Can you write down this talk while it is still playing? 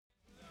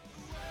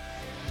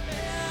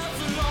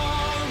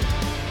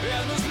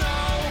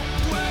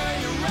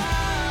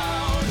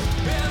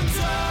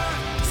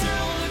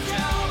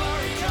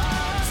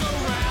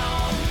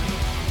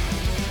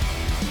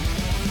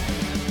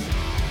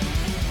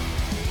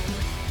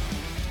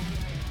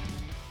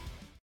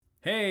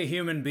Hey,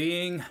 human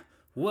being!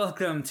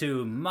 Welcome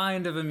to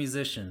Mind of a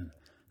Musician.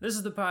 This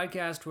is the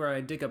podcast where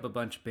I dig up a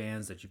bunch of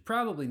bands that you've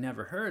probably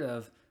never heard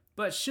of,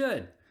 but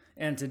should.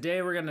 And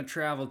today we're going to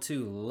travel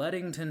to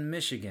Ludington,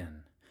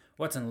 Michigan.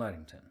 What's in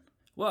Ludington?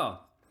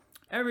 Well,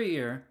 every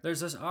year there's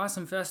this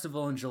awesome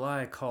festival in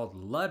July called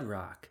Lud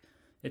Rock.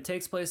 It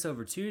takes place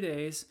over 2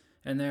 days,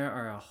 and there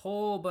are a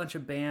whole bunch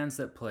of bands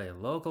that play,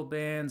 local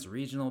bands,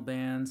 regional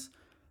bands,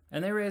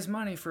 and they raise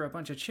money for a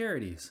bunch of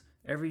charities.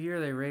 Every year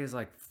they raise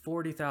like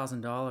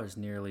 $40,000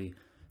 nearly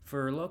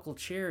for local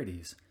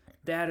charities.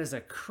 That is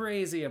a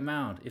crazy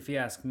amount if you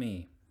ask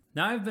me.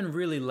 Now I've been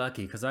really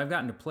lucky because I've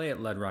gotten to play at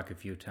Lud Rock a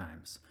few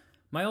times.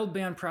 My old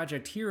band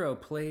Project Hero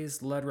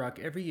plays Lud Rock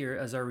every year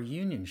as our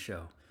reunion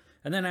show.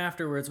 And then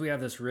afterwards we have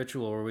this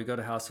ritual where we go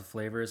to House of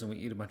Flavors and we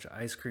eat a bunch of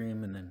ice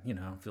cream and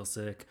then, feel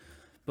sick.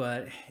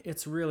 But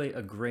it's really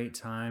a great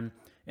time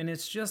and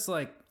it's just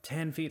like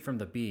 10 feet from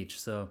the beach,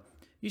 so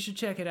you should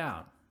check it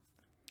out.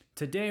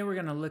 Today we're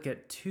going to look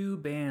at 2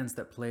 bands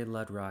that play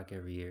Lud Rock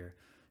every year.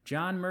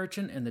 John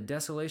Merchant and the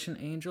Desolation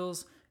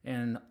Angels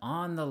and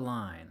On the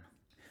Line.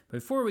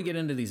 Before we get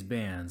into these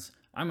bands,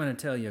 I'm going to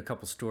tell you a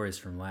couple stories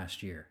from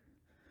last year.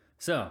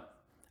 So,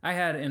 I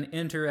had an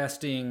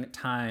interesting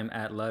time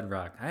at Lud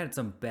Rock. I had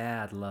some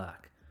bad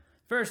luck.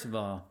 First of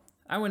all,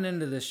 I went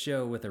into this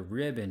show with a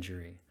rib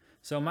injury.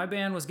 So my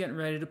band was getting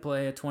ready to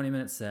play a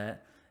 20-minute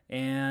set,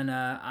 and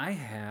I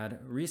had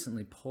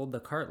recently pulled the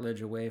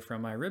cartilage away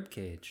from my rib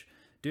cage,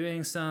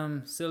 doing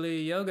some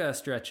silly yoga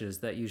stretches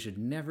that you should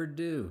never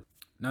do.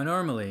 Now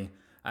normally,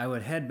 I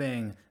would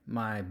headbang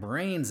my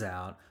brains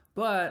out,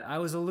 but I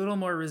was a little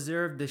more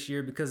reserved this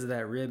year because of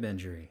that rib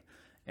injury.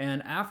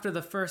 And after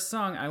the first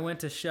song, I went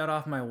to shut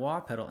off my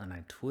wah pedal and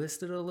I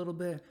twisted a little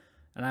bit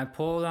and I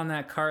pulled on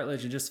that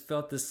cartilage and just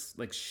felt this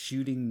like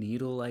shooting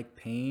needle like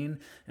pain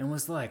and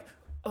was like,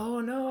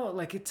 oh no,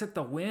 like it took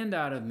the wind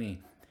out of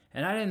me.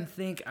 And I didn't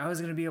think I was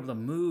going to be able to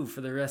move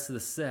for the rest of the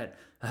set.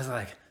 I was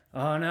like,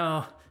 oh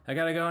no, I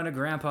gotta go into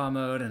grandpa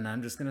mode and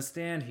I'm just gonna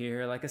stand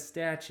here like a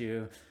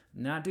statue,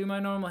 not do my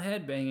normal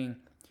headbanging.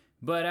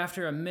 But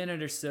after a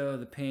minute or so,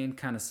 the pain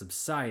kind of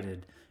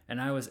subsided and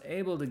I was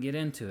able to get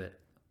into it.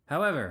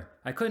 However,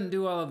 I couldn't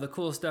do all of the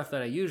cool stuff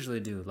that I usually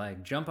do,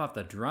 like jump off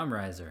the drum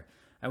riser.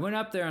 I went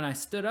up there and I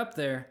stood up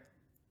there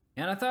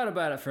and I thought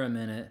about it for a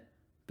minute,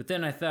 but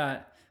then I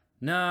thought,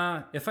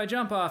 nah, if I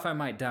jump off, I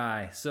might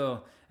die.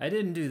 So I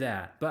didn't do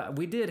that, but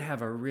we did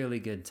have a really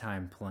good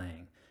time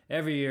playing.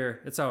 Every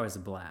year, it's always a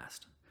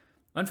blast.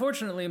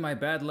 Unfortunately, my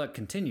bad luck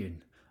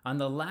continued. On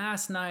the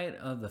last night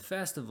of the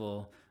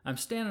festival, I'm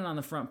standing on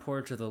the front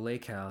porch of the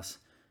lake house,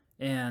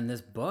 and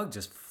this bug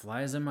just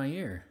flies in my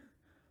ear.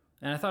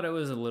 And I thought it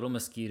was a little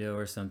mosquito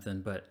or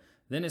something, but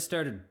then it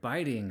started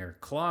biting or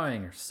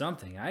clawing or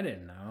something. I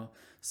didn't know.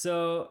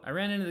 So I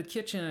ran into the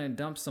kitchen and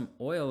dumped some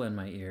oil in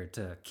my ear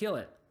to kill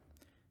it.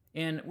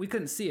 And we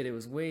couldn't see it. It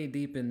was way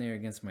deep in there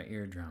against my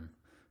eardrum.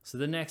 So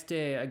the next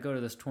day, I go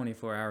to this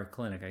 24-hour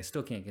clinic. I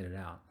still can't get it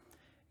out.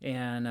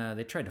 And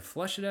they tried to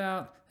flush it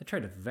out. They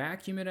tried to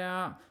vacuum it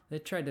out. They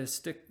tried to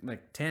stick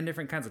like 10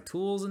 different kinds of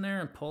tools in there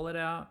and pull it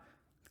out.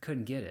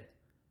 Couldn't get it.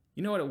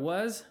 You know what it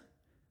was?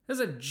 It was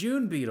a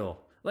June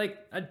beetle. Like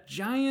a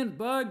giant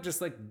bug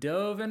just like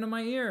dove into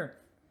my ear.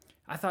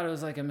 I thought it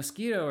was like a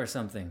mosquito or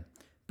something.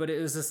 But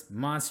it was this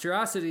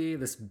monstrosity,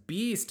 this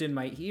beast in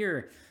my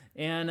ear.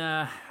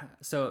 And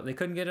so they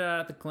couldn't get it out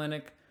at the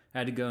clinic. I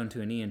had to go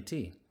into an ENT.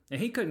 And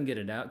he couldn't get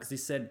it out because he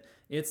said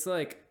it's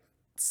like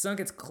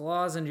sunk its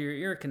claws into your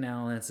ear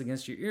canal and it's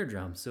against your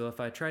eardrum. So if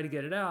I try to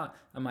get it out,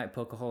 I might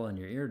poke a hole in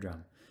your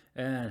eardrum.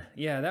 And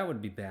yeah, that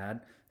would be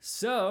bad.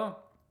 So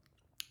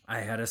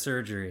I had a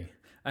surgery.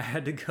 I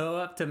had to go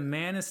up to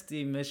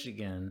Manistee,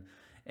 Michigan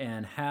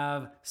and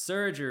have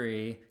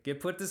surgery,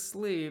 get put to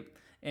sleep,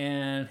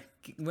 and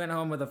went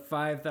home with a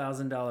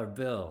 $5,000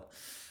 bill.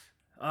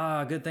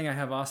 Good thing I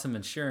have awesome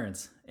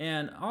insurance.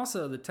 And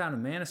also, the town of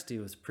Manistee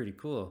was pretty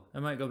cool. I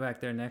might go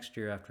back there next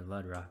year after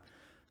Lud Rock.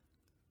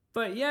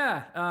 But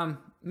yeah,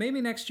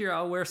 maybe next year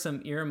I'll wear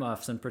some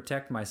earmuffs and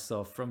protect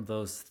myself from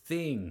those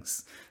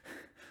things.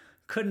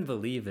 Couldn't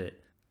believe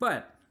it.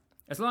 But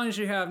as long as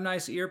you have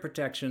nice ear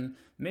protection,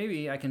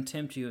 maybe I can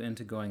tempt you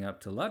into going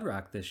up to Lud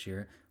Rock this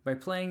year by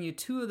playing you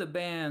 2 of the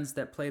bands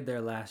that played there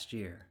last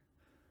year.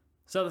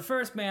 So the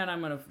first band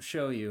I'm going to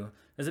show you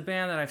is a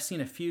band that I've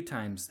seen a few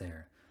times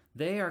there.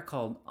 They are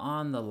called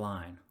On the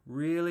Line.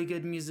 Really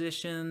good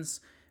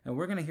musicians, and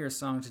we're going to hear a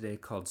song today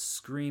called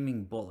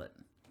Screaming Bullet.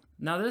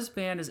 Now this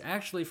band is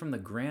actually from the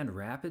Grand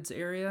Rapids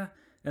area,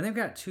 and they've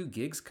got 2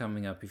 gigs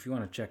coming up if you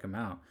want to check them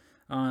out.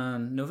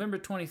 On November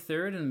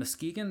 23rd in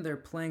Muskegon, they're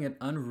playing at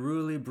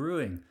Unruly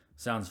Brewing.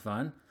 Sounds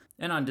fun.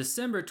 And on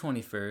December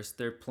 21st,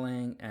 they're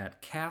playing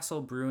at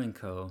Castle Brewing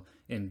Co.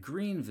 in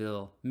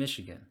Greenville,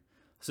 Michigan.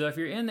 So if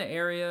you're in the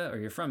area or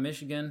you're from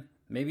Michigan,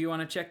 maybe you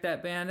want to check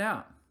that band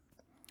out.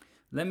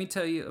 Let me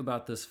tell you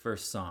about this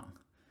first song.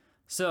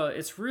 So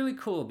it's really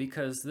cool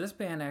because this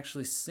band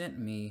actually sent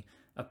me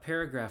a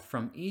paragraph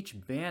from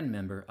each band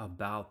member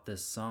about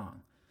this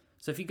song.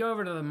 So if you go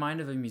over to the Mind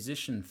of a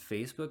Musician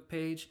Facebook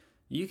page,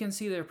 you can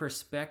see their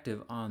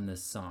perspective on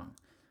this song.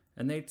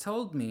 And they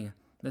told me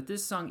that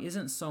this song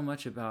isn't so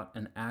much about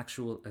an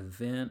actual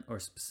event or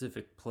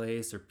specific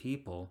place or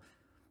people,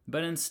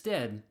 but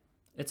instead,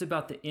 it's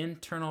about the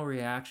internal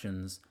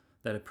reactions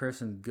that a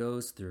person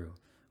goes through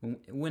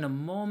when a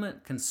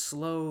moment can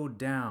slow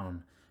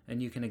down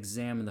and you can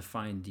examine the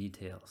fine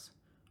details.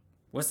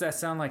 What's that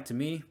sound like to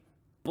me?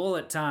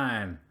 Bullet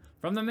time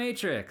from The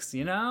Matrix,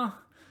 you know?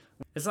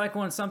 It's like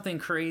when something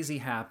crazy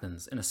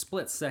happens in a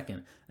split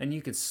second and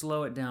you could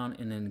slow it down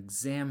and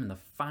examine the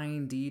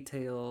fine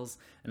details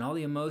and all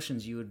the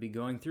emotions you would be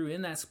going through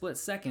in that split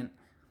second.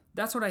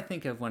 That's what I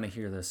think of when I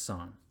hear this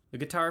song. The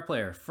guitar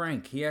player,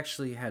 Frank, he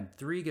actually had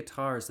 3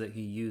 guitars that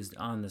he used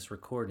on this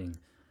recording.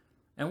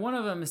 And one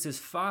of them is his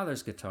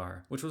father's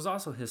guitar, which was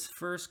also his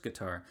first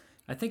guitar.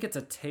 I think it's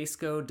a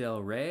Tesco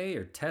Del Rey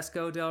or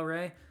Tesco Del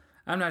Rey.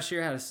 I'm not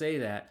sure how to say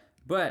that,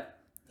 but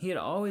he had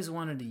always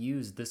wanted to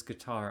use this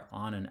guitar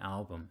on an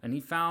album, and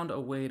he found a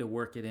way to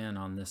work it in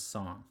on this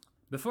song.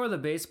 Before the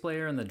bass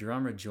player and the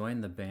drummer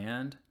joined the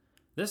band,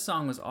 this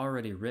song was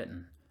already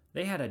written.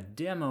 They had a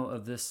demo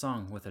of this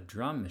song with a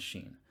drum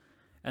machine,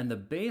 and the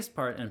bass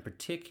part in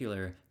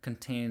particular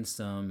contained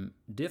some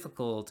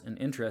difficult and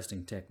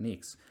interesting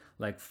techniques,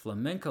 like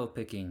flamenco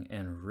picking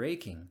and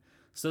raking.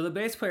 So the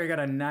bass player got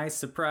a nice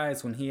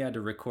surprise when he had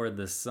to record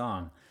this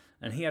song.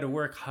 And he had to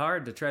work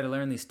hard to try to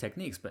learn these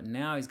techniques, but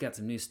now he's got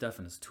some new stuff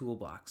in his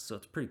toolbox, so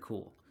it's pretty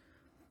cool.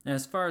 And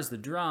as far as the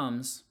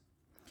drums,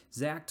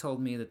 Zach told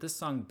me that this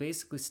song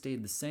basically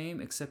stayed the same,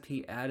 except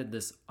he added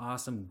this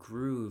awesome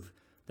groove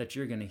that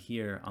you're going to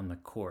hear on the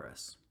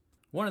chorus.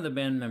 One of the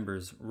band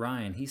members,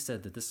 Ryan, he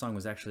said that this song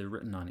was actually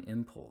written on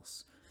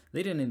impulse.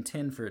 They didn't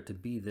intend for it to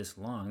be this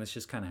long, that's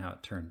just kind of how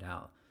it turned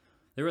out.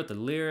 They wrote the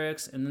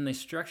lyrics, and then they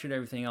structured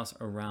everything else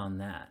around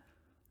that.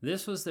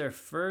 This was their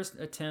first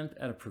attempt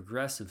at a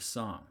progressive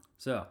song,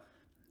 so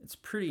it's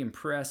pretty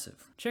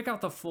impressive. Check out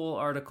the full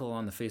article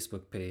on the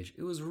Facebook page.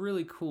 It was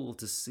really cool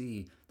to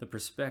see the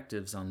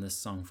perspectives on this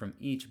song from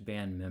each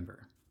band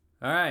member.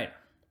 All right,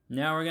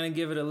 now we're going to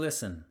give it a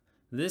listen.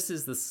 This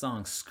is the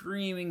song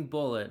Screaming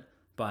Bullet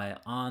by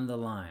On the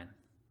Line.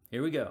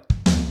 Here we go.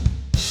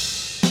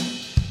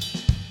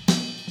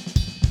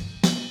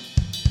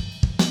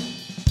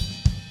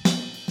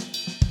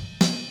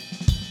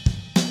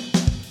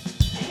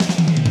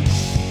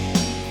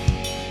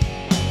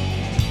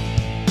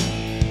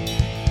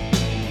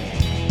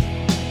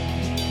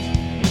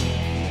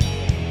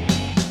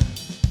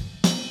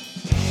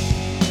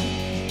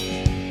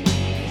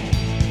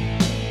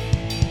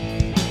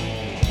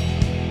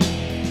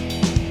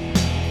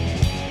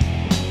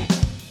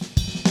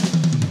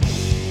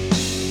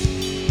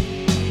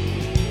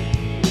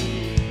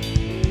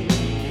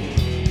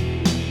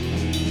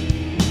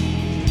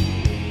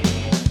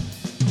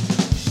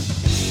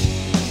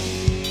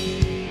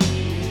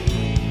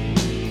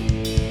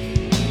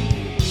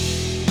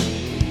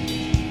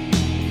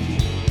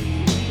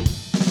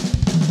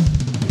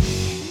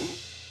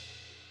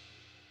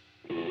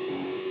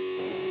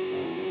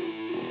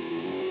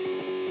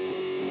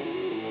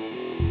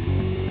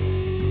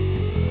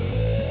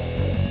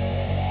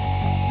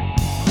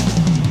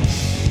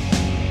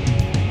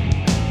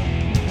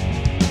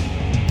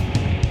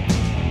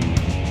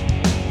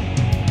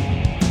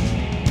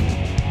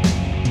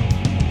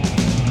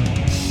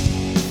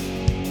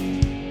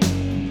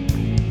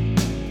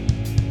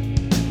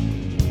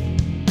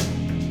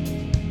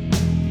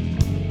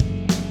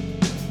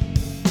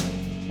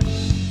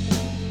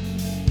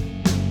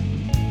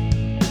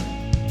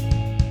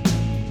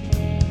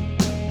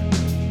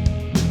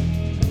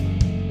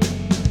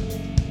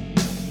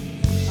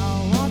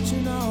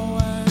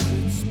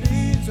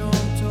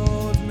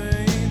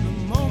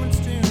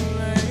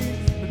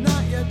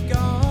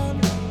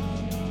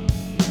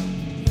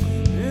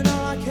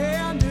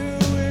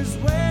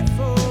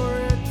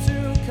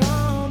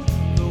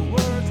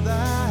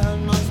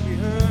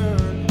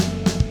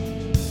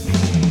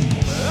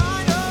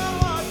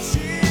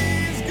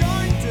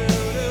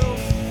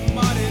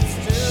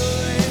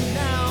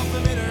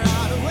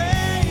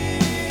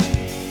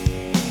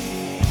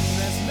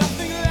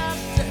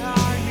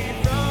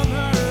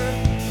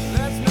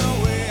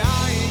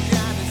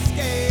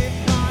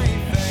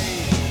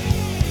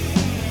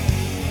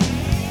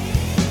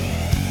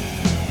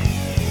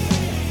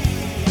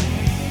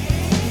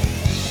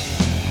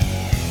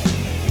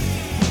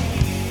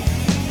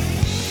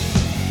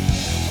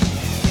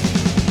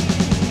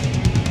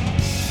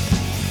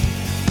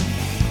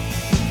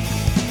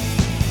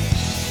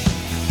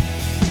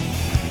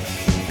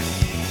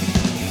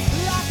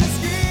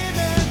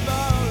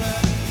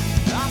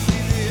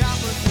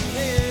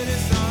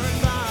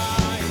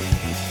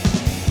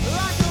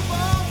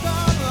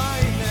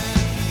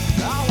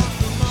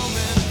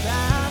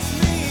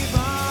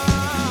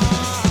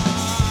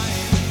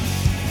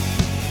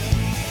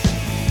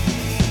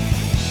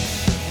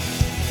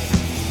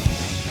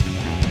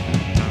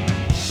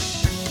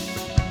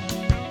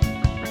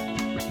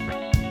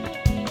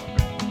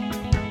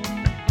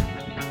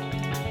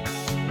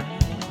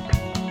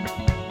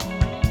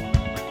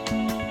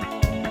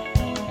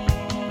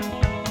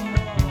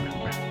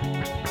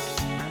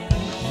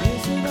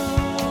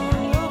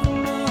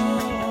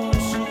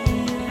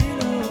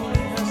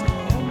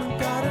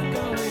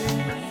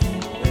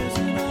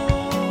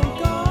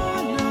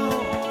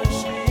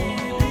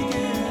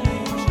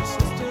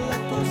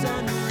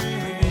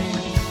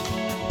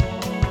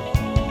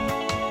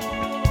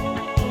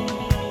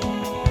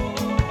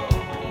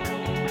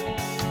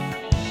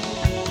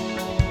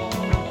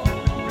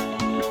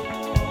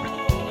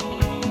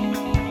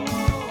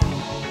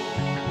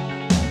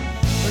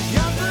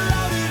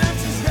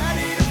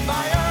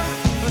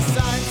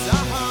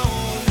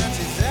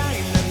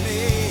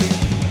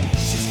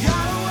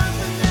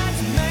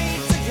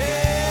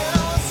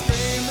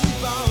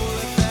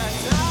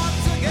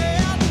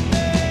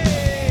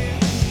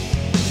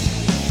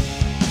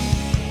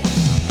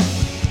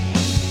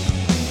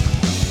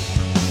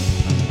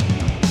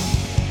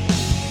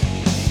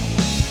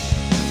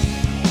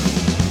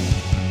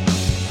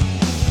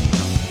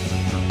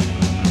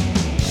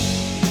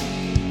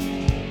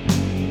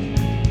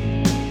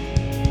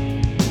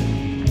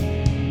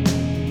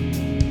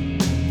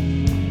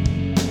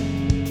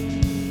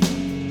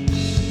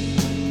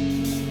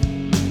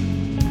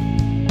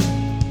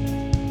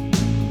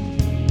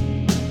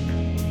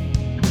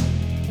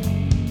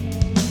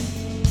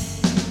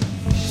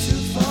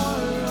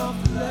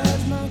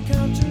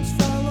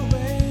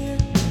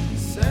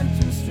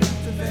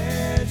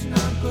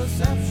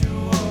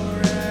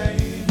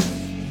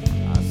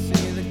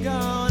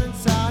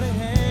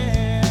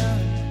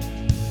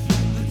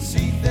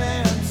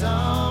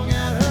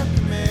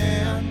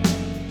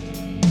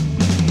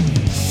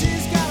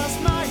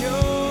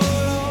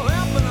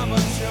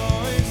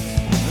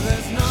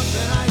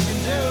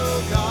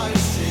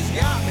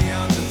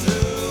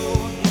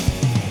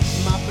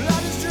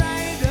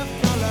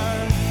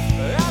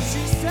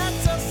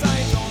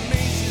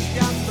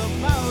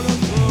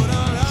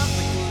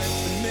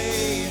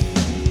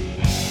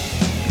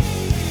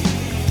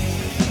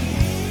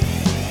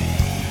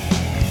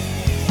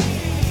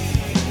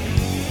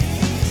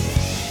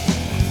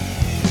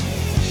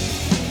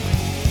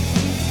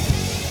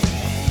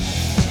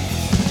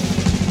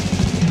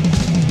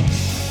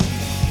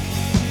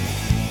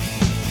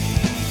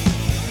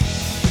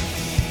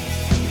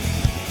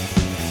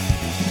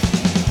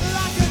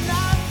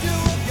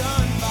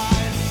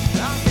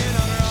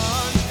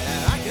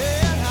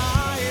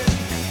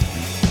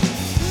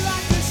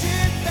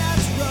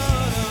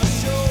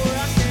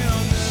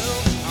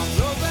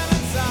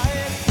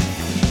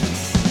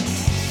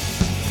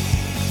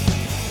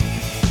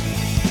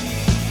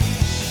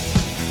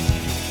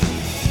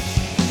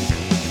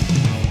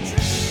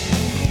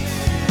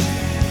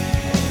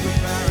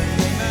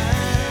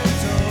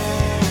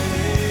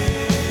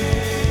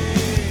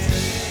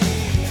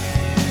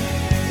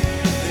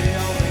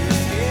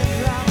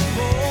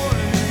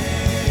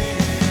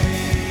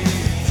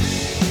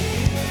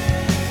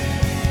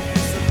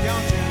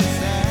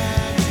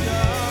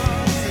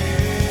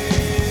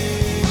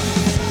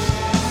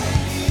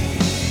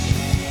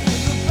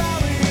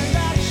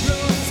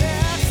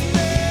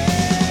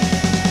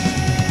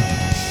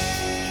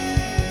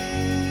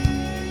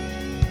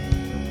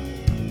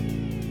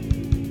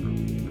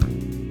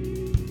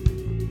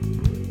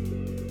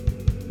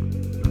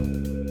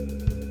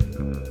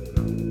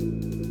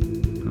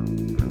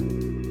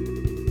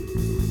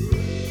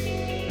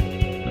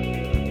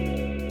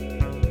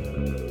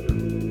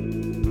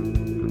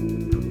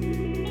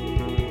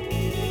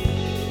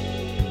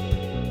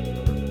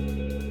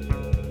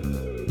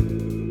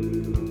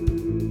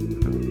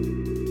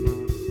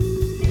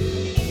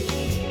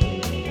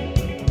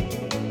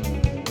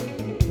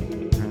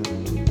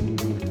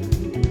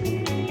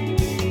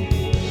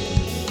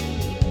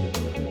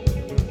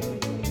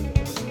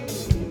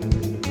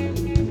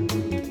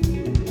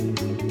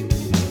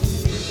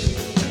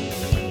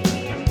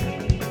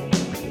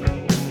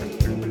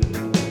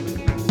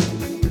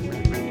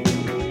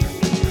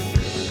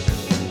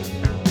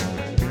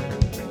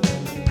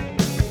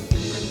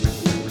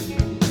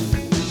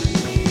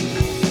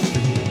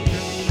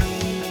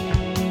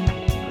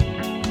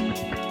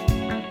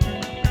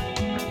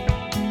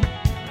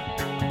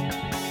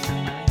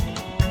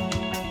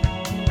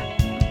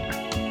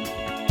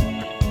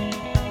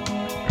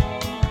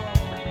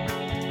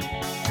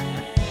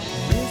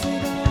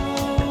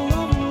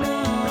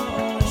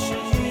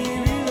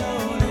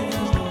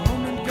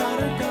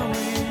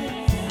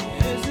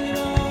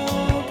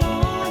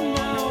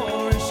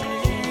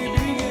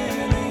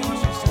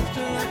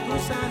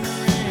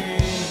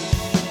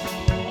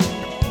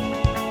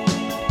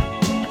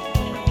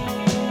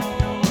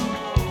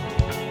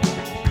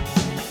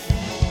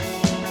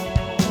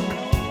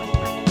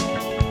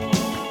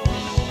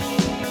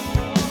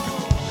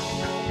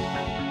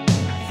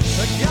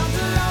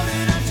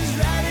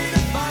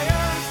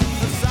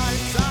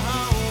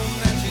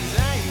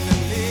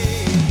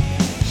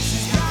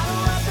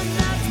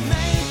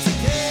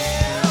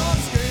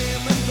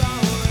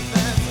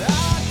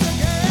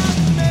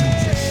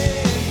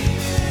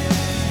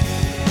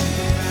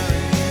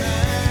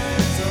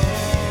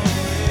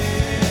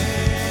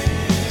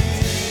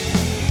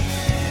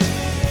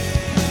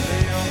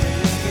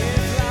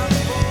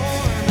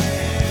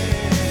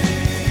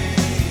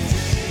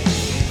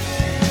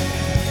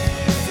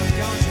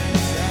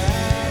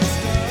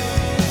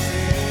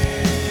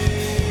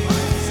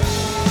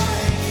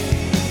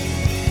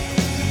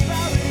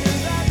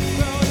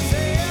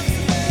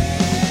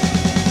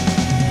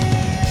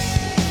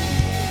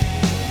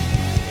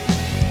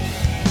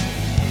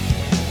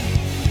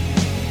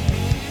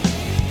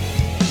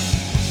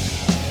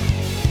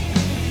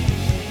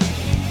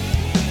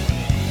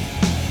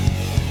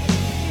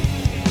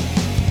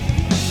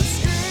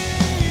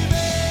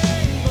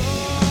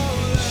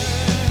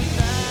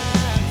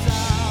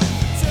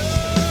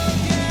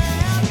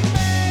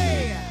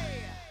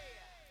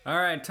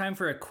 Alright, time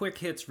for a quick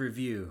hits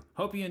review.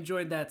 Hope you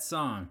enjoyed that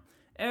song.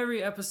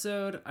 Every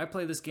episode, I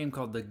play this game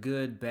called the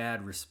Good,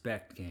 Bad,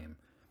 Respect game.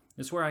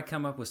 It's where I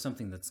come up with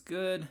something that's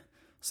good,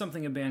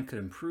 something a band could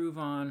improve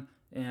on,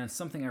 and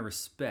something I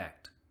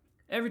respect.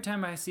 Every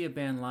time I see a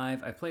band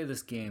live, I play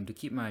this game to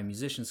keep my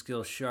musician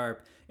skills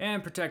sharp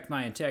and protect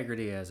my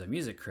integrity as a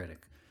music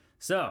critic.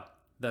 So,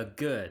 The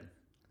Good.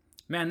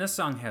 Man, this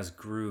song has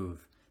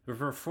groove. The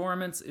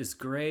performance is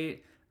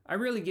great. I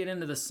really get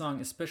into this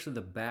song, especially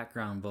the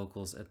background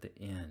vocals at the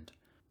end.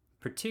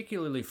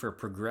 Particularly for a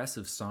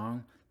progressive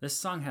song, this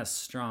song has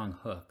strong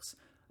hooks.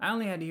 I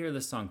only had to hear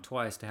this song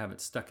twice to have it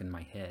stuck in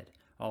my head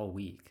all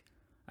week.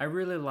 I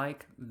really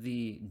like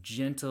the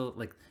gentle,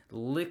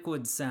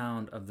 liquid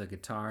sound of the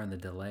guitar and the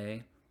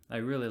delay. I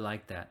really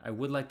like that. I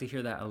would like to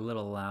hear that a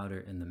little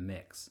louder in the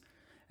mix.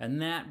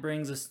 And that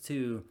brings us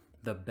to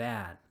The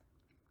Bad.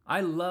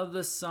 I love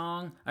this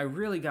song. I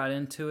really got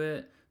into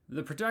it.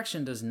 The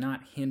production does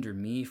not hinder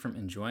me from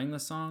enjoying the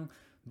song,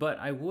 but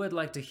I would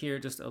like to hear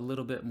just a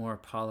little bit more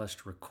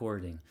polished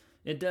recording.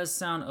 It does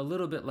sound a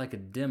little bit like a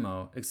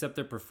demo, except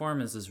their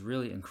performance is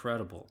really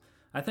incredible.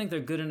 I think they're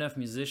good enough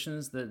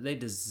musicians that they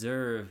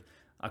deserve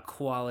a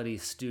quality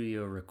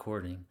studio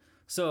recording.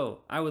 So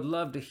I would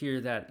love to hear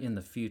that in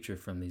the future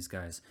from these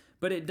guys,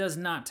 but it does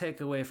not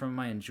take away from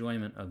my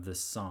enjoyment of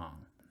this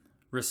song.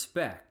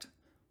 Respect.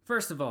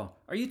 First of all,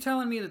 are you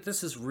telling me that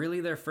this is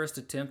really their first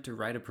attempt to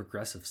write a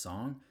progressive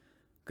song?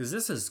 Because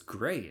this is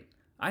great.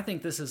 I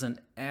think this is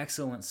an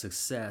excellent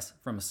success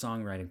from a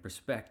songwriting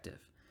perspective.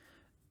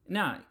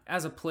 Now,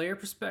 as a player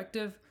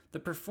perspective, the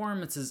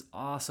performance is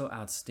also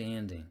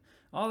outstanding.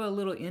 All the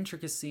little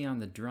intricacy on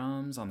the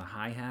drums, on the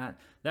hi-hat,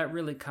 that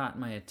really caught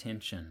my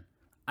attention.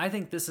 I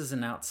think this is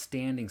an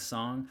outstanding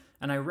song,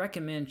 and I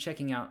recommend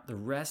checking out the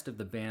rest of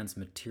the band's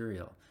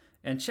material.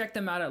 And check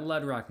them out at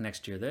Ludrock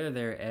next year. They're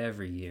there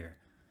every year.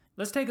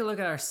 Let's take a look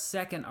at our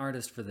second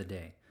artist for the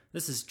day.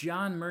 This is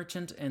John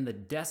Merchant and the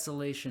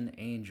Desolation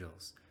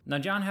Angels. Now,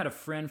 John had a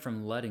friend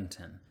from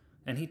Ludington,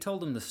 and he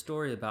told him the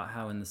story about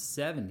how in the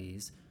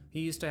 70s,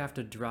 he used to have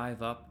to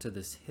drive up to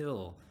this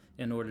hill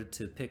in order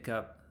to pick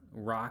up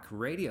rock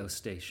radio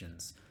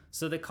stations.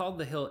 So they called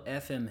the hill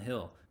FM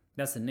Hill.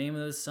 That's the name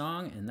of the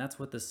song, and that's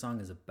what this song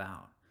is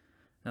about.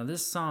 Now,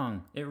 this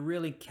song, it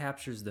really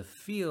captures the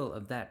feel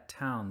of that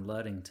town,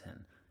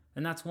 Ludington,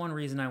 and that's one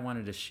reason I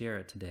wanted to share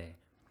it today.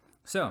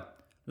 So,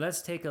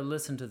 let's take a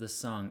listen to the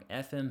song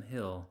FM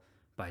Hill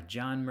by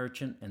John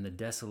Merchant and the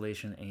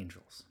Desolation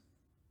Angels.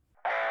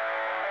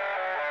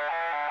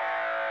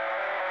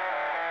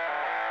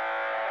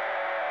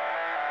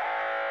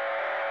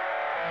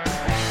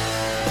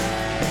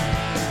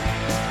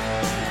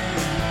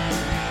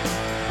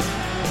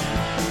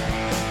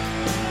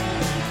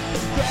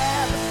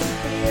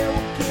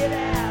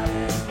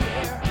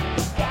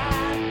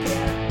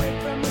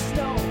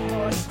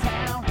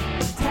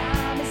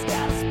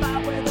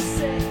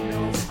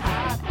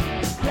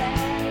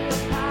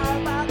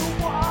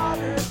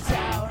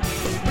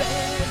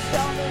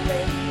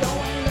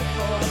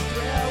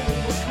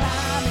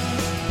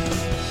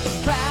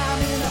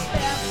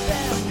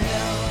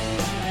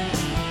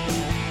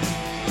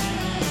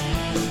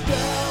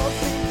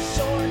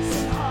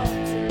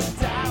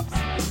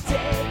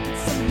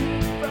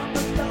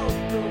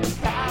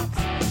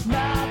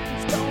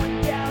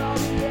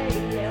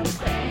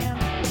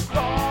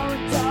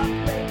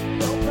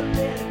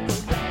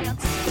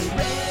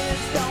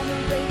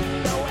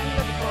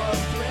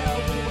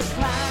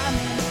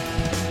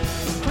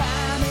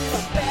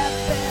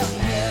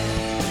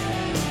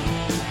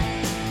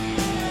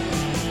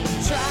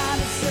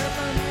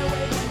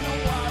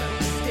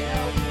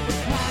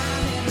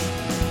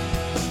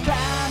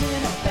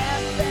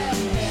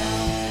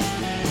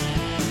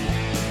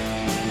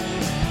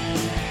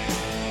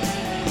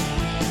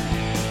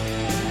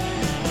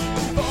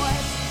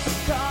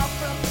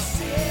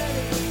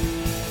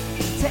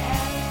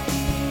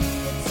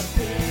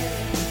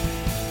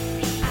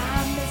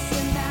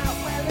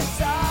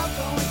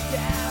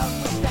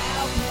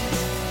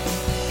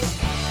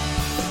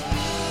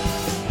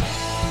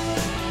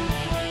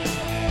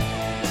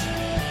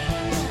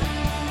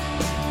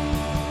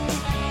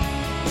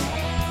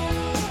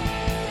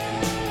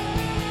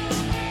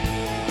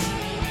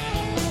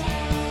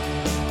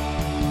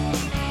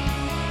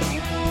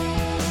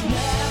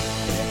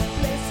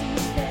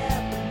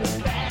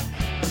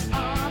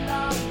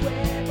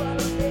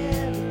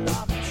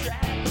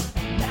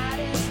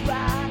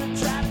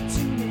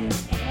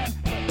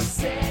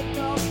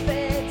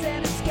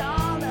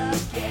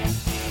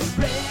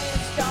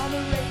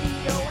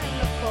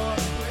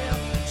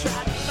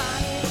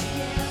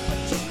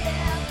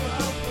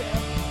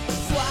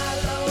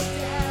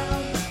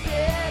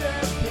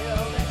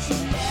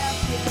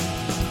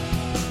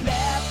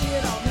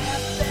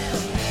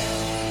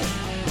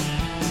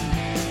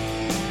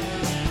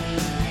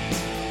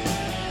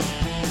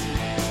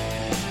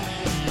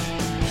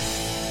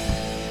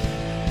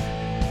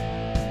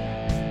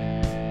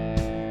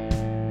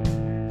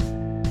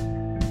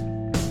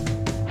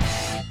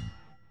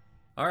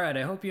 Alright,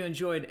 I hope you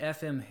enjoyed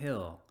FM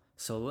Hill.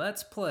 So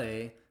let's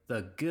play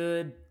the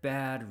good,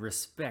 bad,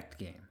 respect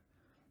game.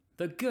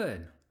 The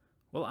good.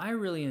 Well, I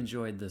really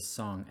enjoyed this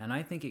song, and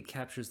I think it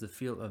captures the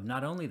feel of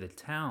not only the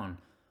town,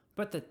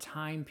 but the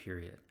time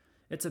period.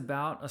 It's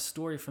about a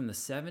story from the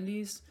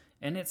 70s,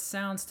 and it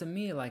sounds to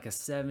me like a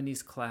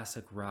 70s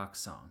classic rock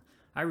song.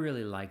 I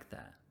really like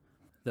that.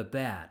 The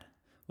bad.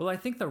 Well, I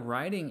think the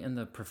writing and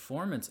the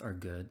performance are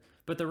good,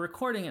 but the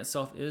recording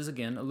itself is,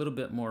 again, a little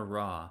bit more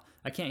raw.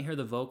 I can't hear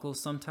the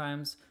vocals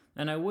sometimes,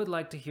 and I would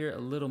like to hear a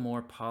little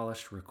more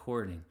polished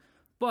recording.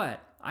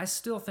 But I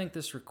still think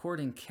this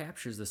recording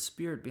captures the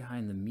spirit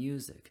behind the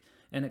music,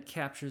 and it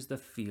captures the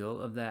feel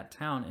of that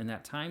town in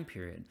that time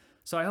period.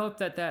 So I hope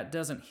that that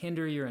doesn't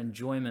hinder your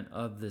enjoyment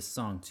of this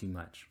song too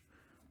much.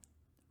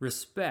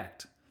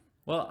 Respect.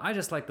 Well, I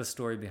just like the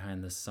story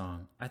behind this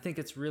song. I think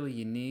it's really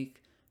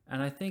unique,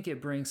 and I think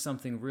it brings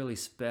something really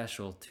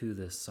special to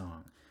this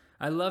song.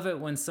 I love it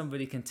when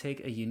somebody can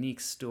take a unique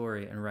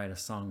story and write a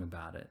song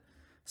about it.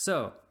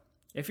 So,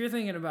 if you're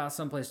thinking about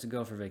someplace to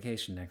go for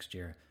vacation next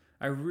year,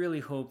 I really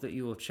hope that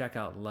you will check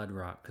out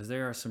Ludrock, because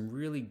there are some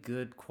really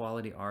good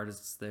quality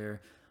artists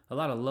there, a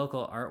lot of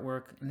local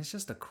artwork, and it's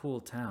just a cool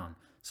town.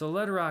 So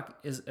Ludrock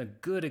is a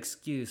good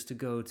excuse to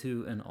go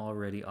to an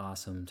already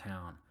awesome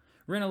town.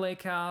 Rent a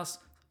lake house,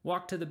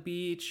 walk to the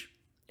beach.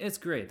 It's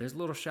great. There's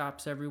little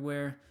shops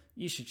everywhere.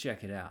 You should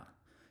check it out.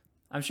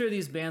 I'm sure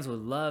these bands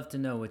would love to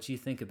know what you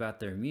think about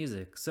their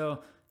music,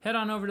 so head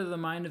on over to the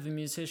Mind of a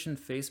Musician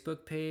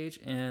Facebook page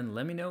and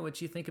let me know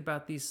what you think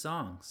about these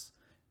songs.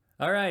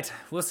 All right,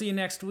 we'll see you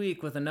next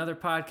week with another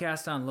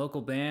podcast on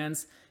local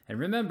bands. And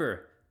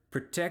remember,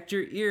 protect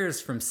your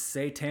ears from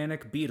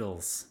satanic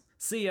Beatles.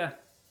 See ya.